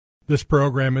This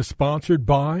program is sponsored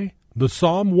by the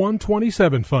Psalm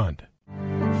 127 Fund.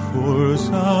 For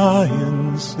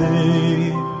Zion's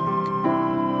sake,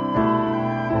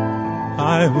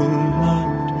 I will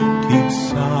not keep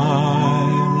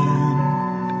silent.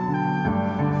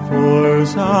 For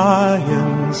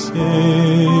Zion's sake,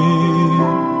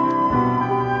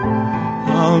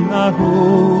 I'll not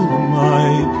hold my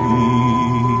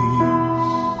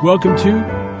peace. Welcome to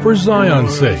For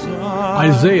Zion's Sake.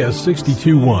 Isaiah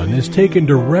 62:1 is taken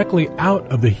directly out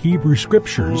of the Hebrew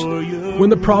Scriptures when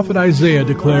the prophet Isaiah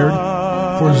declared,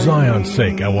 "For Zion's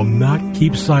sake I will not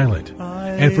keep silent,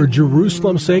 and for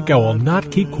Jerusalem's sake I will not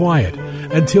keep quiet,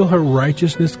 until her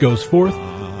righteousness goes forth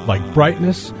like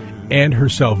brightness, and her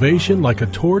salvation like a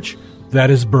torch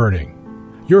that is burning."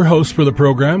 Your hosts for the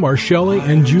program are Shelley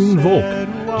and June Volk,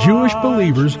 Jewish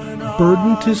believers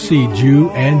burdened to see Jew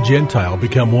and Gentile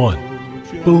become one.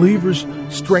 Believers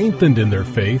strengthened in their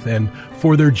faith and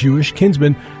for their Jewish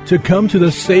kinsmen to come to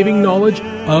the saving knowledge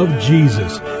of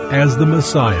Jesus as the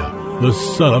Messiah, the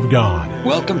Son of God.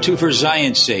 Welcome to For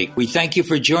Zion's Sake. We thank you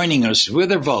for joining us. We're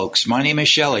the Volks. My name is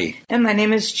Shelley. And my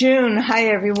name is June. Hi,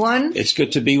 everyone. It's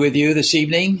good to be with you this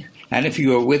evening. And if you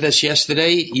were with us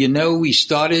yesterday, you know we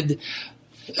started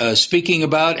speaking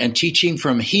about and teaching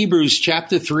from Hebrews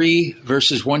chapter 3,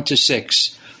 verses 1 to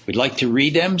 6. We'd like to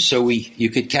read them so you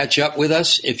could catch up with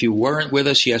us if you weren't with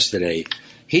us yesterday.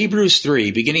 Hebrews 3,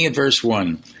 beginning at verse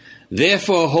 1.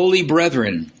 Therefore, holy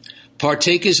brethren,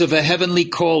 partakers of a heavenly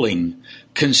calling,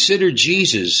 consider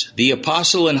Jesus, the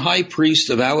apostle and high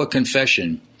priest of our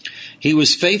confession. He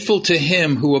was faithful to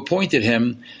him who appointed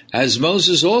him, as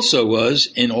Moses also was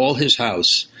in all his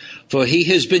house. For he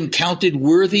has been counted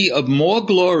worthy of more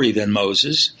glory than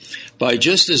Moses, by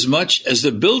just as much as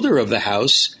the builder of the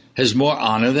house has more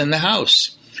honor than the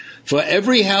house. For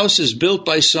every house is built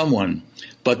by someone,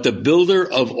 but the builder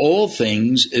of all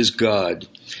things is God.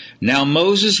 Now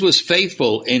Moses was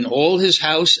faithful in all his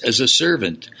house as a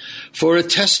servant, for a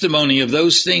testimony of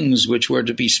those things which were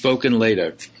to be spoken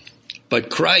later. But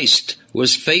Christ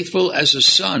was faithful as a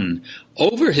son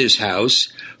over his house,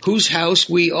 whose house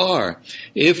we are,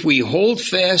 if we hold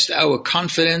fast our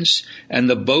confidence and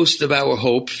the boast of our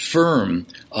hope firm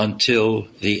until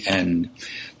the end.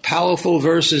 Powerful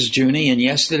verses, Junie, and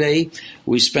yesterday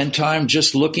we spent time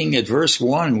just looking at verse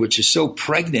 1, which is so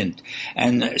pregnant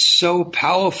and so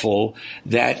powerful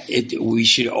that we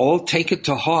should all take it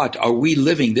to heart. Are we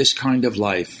living this kind of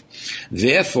life?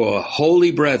 Therefore,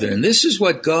 holy brethren, this is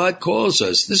what God calls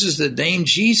us. This is the name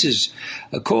Jesus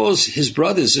calls his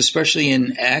brothers, especially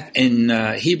in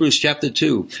Hebrews chapter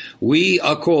 2. We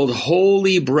are called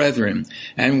holy brethren,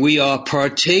 and we are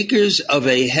partakers of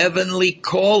a heavenly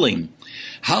calling.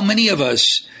 How many of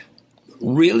us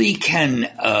really can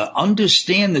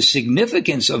understand the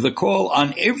significance of the call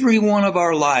on every one of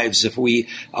our lives if we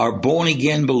are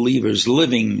born-again believers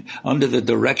living under the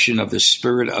direction of the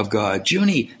Spirit of God?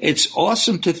 Junie, it's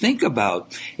awesome to think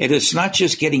about. It's not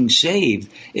just getting saved.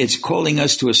 It's calling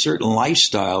us to a certain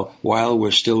lifestyle while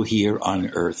we're still here on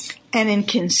earth. And in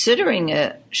considering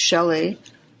it, Shelley,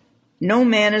 no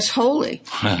man is holy.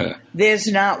 There's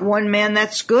not one man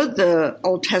that's good, the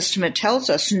Old Testament tells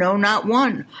us. No, not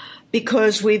one.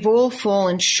 Because we've all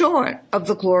fallen short of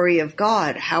the glory of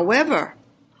God. However,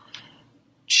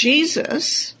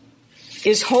 Jesus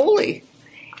is holy.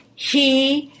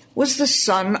 He was the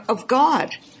Son of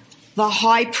God, the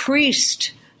high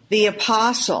priest, the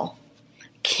apostle,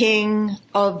 King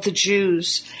of the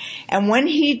Jews. And when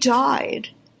he died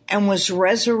and was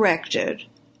resurrected,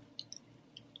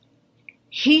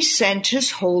 he sent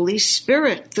his Holy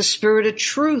Spirit, the Spirit of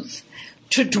truth,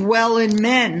 to dwell in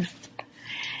men.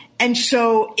 And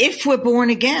so if we're born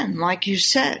again, like you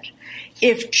said,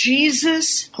 if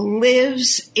Jesus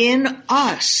lives in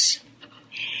us,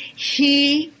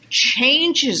 he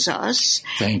changes us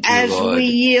as we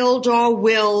yield our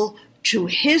will to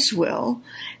his will,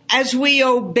 as we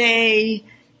obey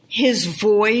his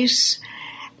voice,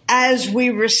 as we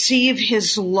receive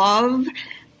his love,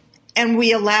 and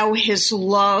we allow his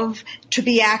love to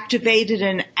be activated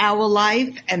in our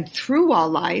life and through our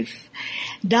life.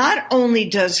 Not only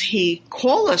does he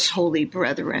call us holy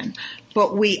brethren,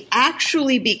 but we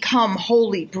actually become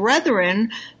holy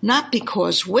brethren, not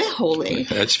because we're holy,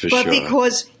 that's for but sure,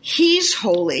 because he's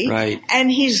holy, right,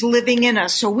 and he's living in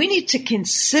us. So we need to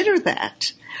consider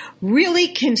that, really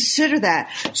consider that.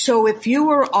 So if you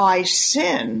or I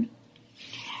sin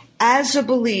as a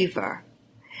believer,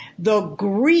 the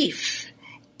grief,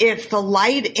 if the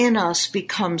light in us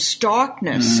becomes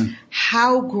darkness,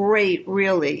 how great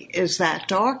really is that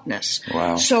darkness?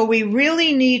 Wow. So we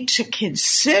really need to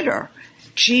consider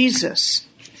Jesus,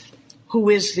 who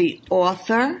is the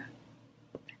author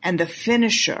and the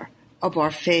finisher of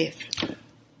our faith.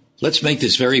 Let's make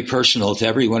this very personal to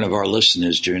every one of our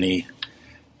listeners, Junie.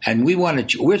 And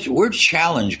we're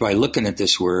challenged by looking at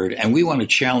this word, and we want to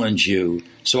challenge you.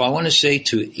 So I want to say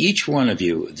to each one of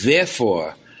you,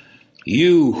 therefore,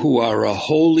 you who are a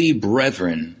holy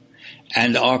brethren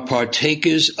and are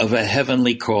partakers of a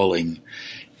heavenly calling,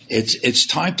 it's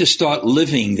time to start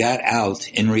living that out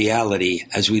in reality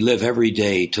as we live every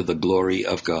day to the glory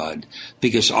of God,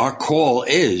 because our call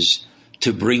is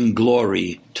to bring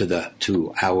glory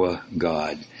to our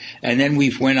God. And then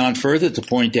we've went on further to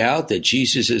point out that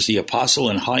Jesus is the apostle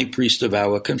and high priest of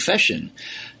our confession.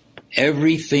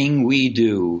 Everything we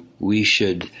do, we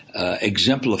should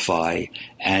exemplify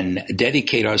and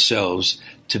dedicate ourselves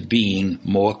to being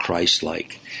more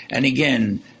Christ-like. And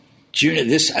again,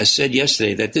 I said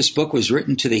yesterday that this book was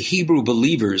written to the Hebrew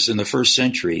believers in the first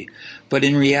century. But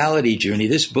in reality, Junie,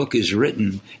 this book is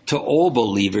written to all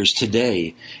believers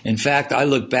today. In fact, I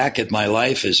look back at my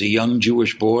life as a young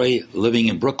Jewish boy living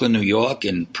in Brooklyn, New York,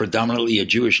 in predominantly a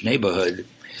Jewish neighborhood.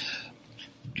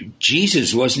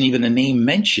 Jesus wasn't even a name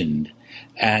mentioned.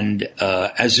 And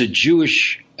as a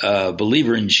Jewish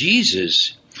believer in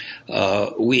Jesus,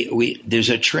 there's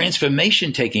a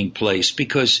transformation taking place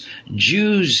because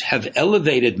Jews have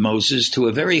elevated Moses to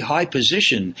a very high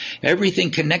position.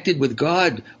 Everything connected with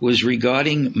God was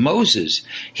regarding Moses.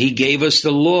 He gave us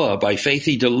the law. By faith,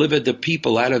 he delivered the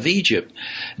people out of Egypt.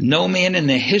 No man in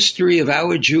the history of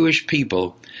our Jewish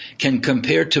people can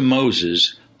compare to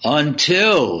Moses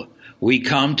until we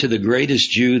come to the greatest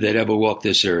Jew that ever walked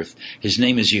this earth. His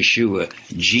name is Yeshua,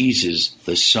 Jesus,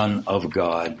 the Son of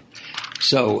God.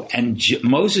 So, and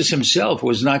Moses himself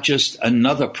was not just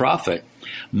another prophet.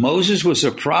 Moses was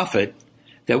a prophet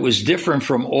that was different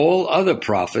from all other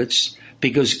prophets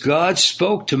because God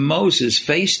spoke to Moses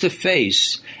face to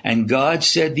face, and God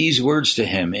said these words to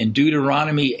him in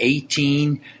Deuteronomy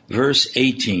 18, verse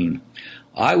 18.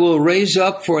 I will raise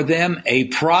up for them a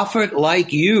prophet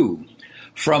like you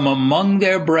from among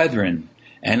their brethren,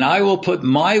 and I will put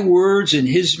my words in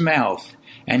his mouth,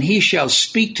 and he shall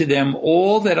speak to them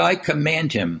all that I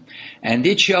command him. And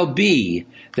it shall be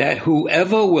that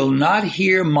whoever will not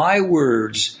hear my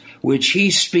words, which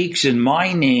he speaks in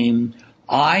my name,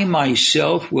 I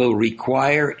myself will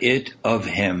require it of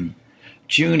him.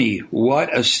 Junie,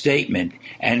 what a statement.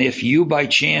 And if you by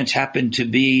chance happen to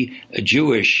be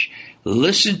Jewish,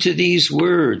 listen to these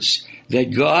words,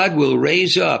 that God will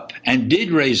raise up, and did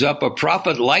raise up, a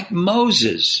prophet like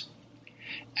Moses.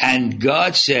 And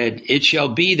God said, it shall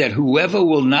be that whoever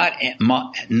will not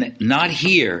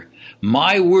hear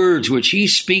my words, which he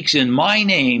speaks in my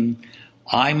name,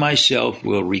 I myself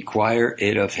will require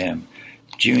it of him.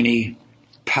 Junie,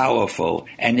 powerful.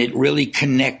 And it really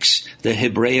connects the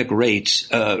Hebraic roots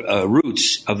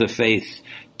of the faith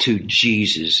to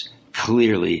Jesus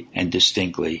clearly and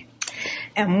distinctly.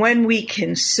 And when we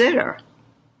consider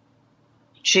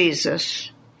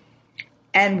Jesus,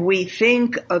 and we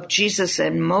think of Jesus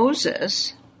and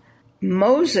Moses,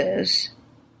 Moses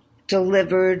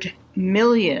delivered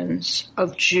millions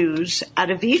of Jews out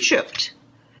of Egypt,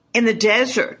 in the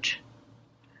desert,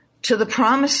 to the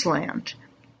promised land.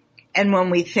 And when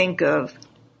we think of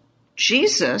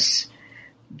Jesus,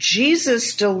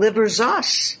 Jesus delivers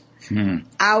us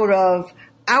out of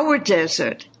our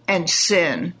desert and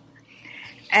sin.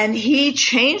 And he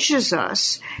changes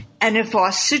us. And if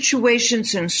our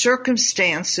situations and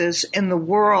circumstances in the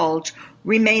world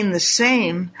remain the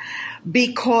same,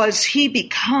 because he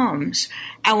becomes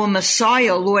our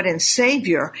Messiah, Lord and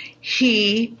Savior,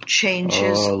 he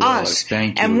changes us.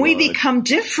 Thank you, and we Lord. become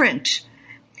different.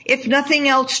 If nothing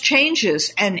else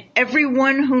changes, and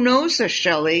everyone who knows us,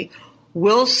 Shelley,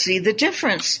 will see the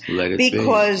difference. Let it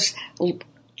because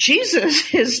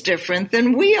Jesus is different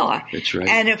than we are. That's right.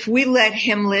 And if we let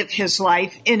him live his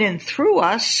life in and through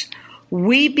us,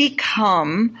 we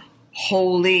become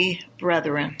holy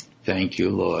brethren. Thank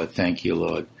you, Lord. Thank you,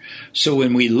 Lord. So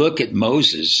when we look at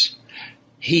Moses,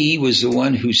 he was the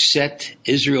one who set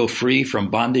Israel free from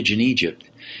bondage in Egypt.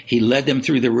 He led them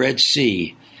through the Red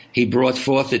Sea. He brought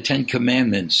forth the Ten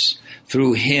Commandments.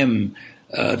 Through him,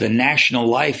 the national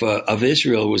life of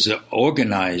Israel was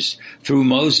organized. Through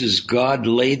Moses, God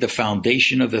laid the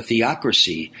foundation of the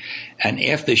theocracy. And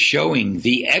after showing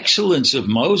the excellence of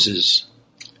Moses,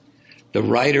 the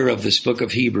writer of this book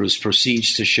of Hebrews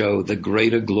proceeds to show the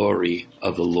greater glory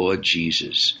of the Lord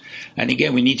Jesus. And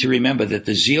again, we need to remember that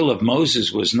the zeal of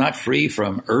Moses was not free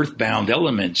from earthbound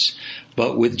elements,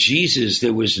 but with Jesus,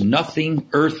 there was nothing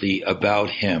earthly about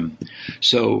him.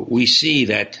 So we see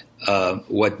that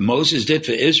what Moses did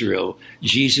for Israel,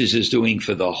 Jesus is doing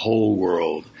for the whole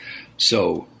world.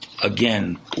 So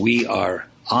again, we are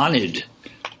honored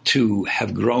to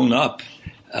have grown up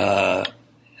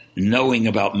knowing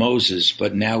about Moses,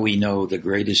 but now we know the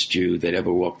greatest Jew that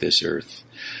ever walked this earth.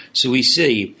 So we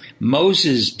see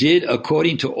Moses did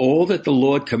according to all that the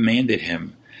Lord commanded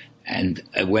him, and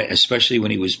especially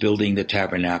when he was building the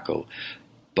tabernacle.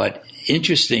 But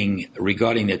interesting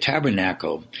regarding the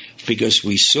tabernacle, because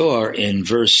we saw in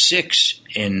verse 6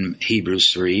 in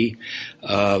Hebrews 3,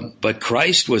 but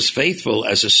Christ was faithful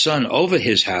as a son over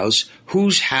his house,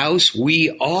 whose house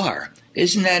we are.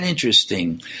 Isn't that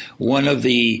interesting? One of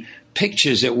the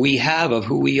pictures that we have of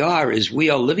who we are is we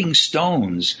are living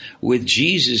stones with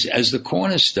Jesus as the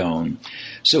cornerstone.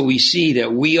 So we see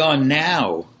that we are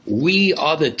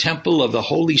the temple of the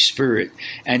Holy Spirit,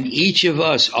 and each of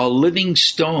us are living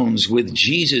stones with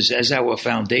Jesus as our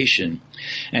foundation.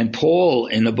 And Paul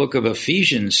in the book of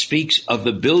Ephesians speaks of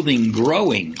the building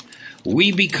growing.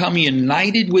 We become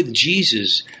united with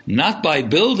Jesus, not by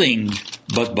building,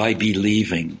 but by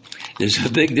believing. There's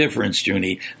a big difference,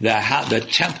 Junie. The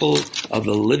temple of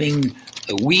the living,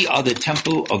 we are the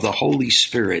temple of the Holy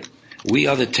Spirit. We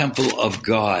are the temple of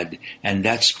God, and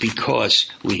that's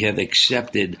because we have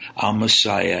accepted our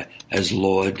Messiah as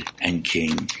Lord and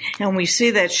King. And we see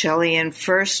that, Shelley, in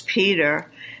 1 Peter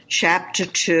chapter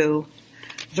 2,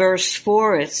 verse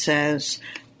 4, it says,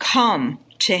 "Come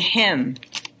to him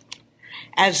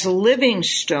as living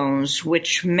stones,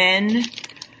 which men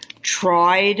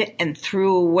tried and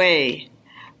threw away,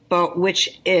 but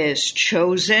which is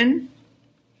chosen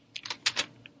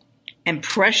and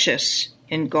precious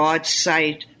in God's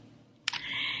sight."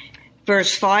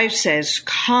 Verse 5 says,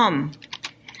 "Come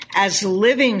as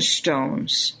living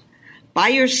stones by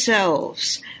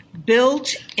yourselves,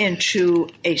 built into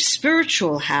a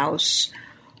spiritual house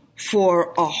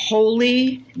for a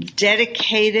holy,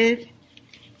 dedicated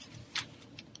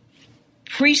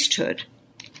priesthood,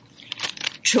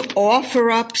 to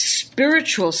offer up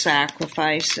spiritual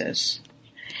sacrifices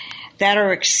that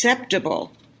are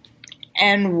acceptable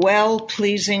and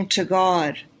well-pleasing to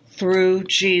God through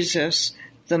Jesus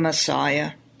the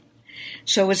Messiah."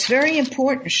 So it's very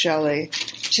important, Shelley,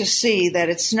 to see that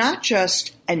it's not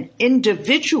just an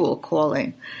individual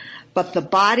calling, but the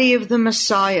body of the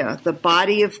Messiah, the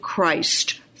body of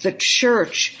Christ, the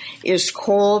church, is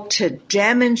called to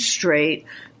demonstrate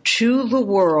to the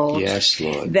world, yes,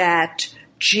 Lord, that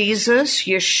Jesus,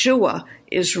 Yeshua,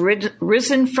 is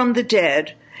risen from the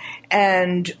dead.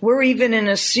 And we're even in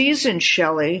a season,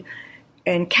 Shelley,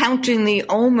 and counting the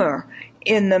Omer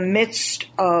in the midst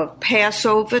of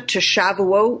Passover to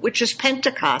Shavuot, which is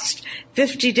Pentecost,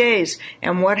 50 days.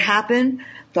 And what happened?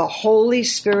 The Holy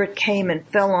Spirit came and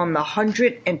fell on the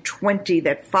 120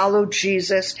 that followed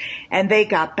Jesus, and they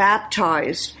got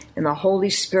baptized in the Holy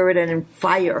Spirit and in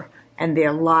fire, and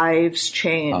their lives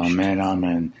changed. Amen,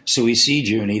 amen. So we see,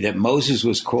 Junie, that Moses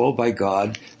was called by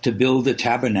God to build a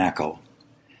tabernacle.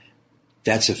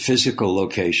 That's a physical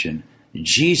location.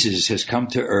 Jesus has come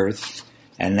to earth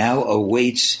and now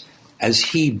awaits as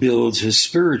he builds his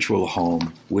spiritual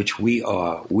home, which we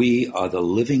are. We are the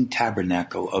living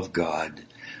tabernacle of God.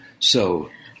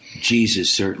 So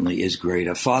Jesus certainly is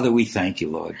greater. Father, we thank you,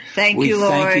 Lord. Thank you,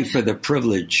 Lord. We thank you for the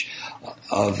privilege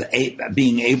of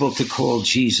being able to call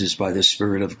Jesus by the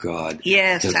Spirit of God.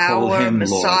 Yes, to call our him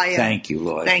Messiah. Lord. Thank you,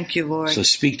 Lord. Thank you, Lord. So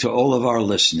speak to all of our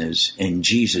listeners in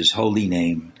Jesus' holy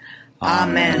name.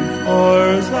 Amen.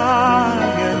 For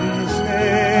Zion's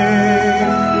sake.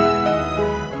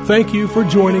 Thank you for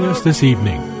joining us this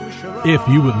evening. If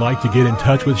you would like to get in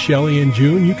touch with Shelley and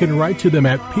June, you can write to them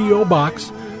at P.O.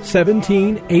 Box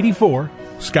 1784,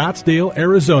 Scottsdale,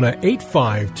 Arizona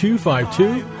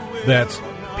 85252. That's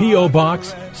P.O.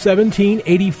 Box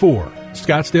 1784,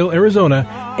 Scottsdale, Arizona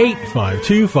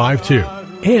 85252.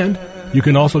 And you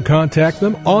can also contact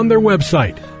them on their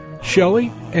website,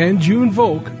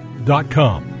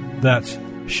 ShelleyandJuneVolk.com. That's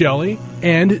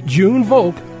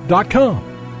ShelleyandJuneVolk.com.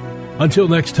 Until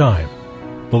next time,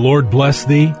 the Lord bless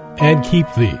thee and keep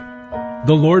thee.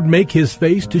 The Lord make his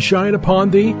face to shine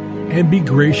upon thee and be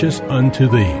gracious unto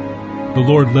thee. The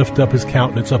Lord lift up his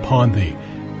countenance upon thee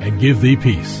and give thee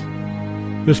peace.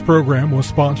 This program was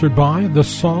sponsored by the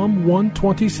Psalm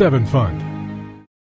 127 Fund.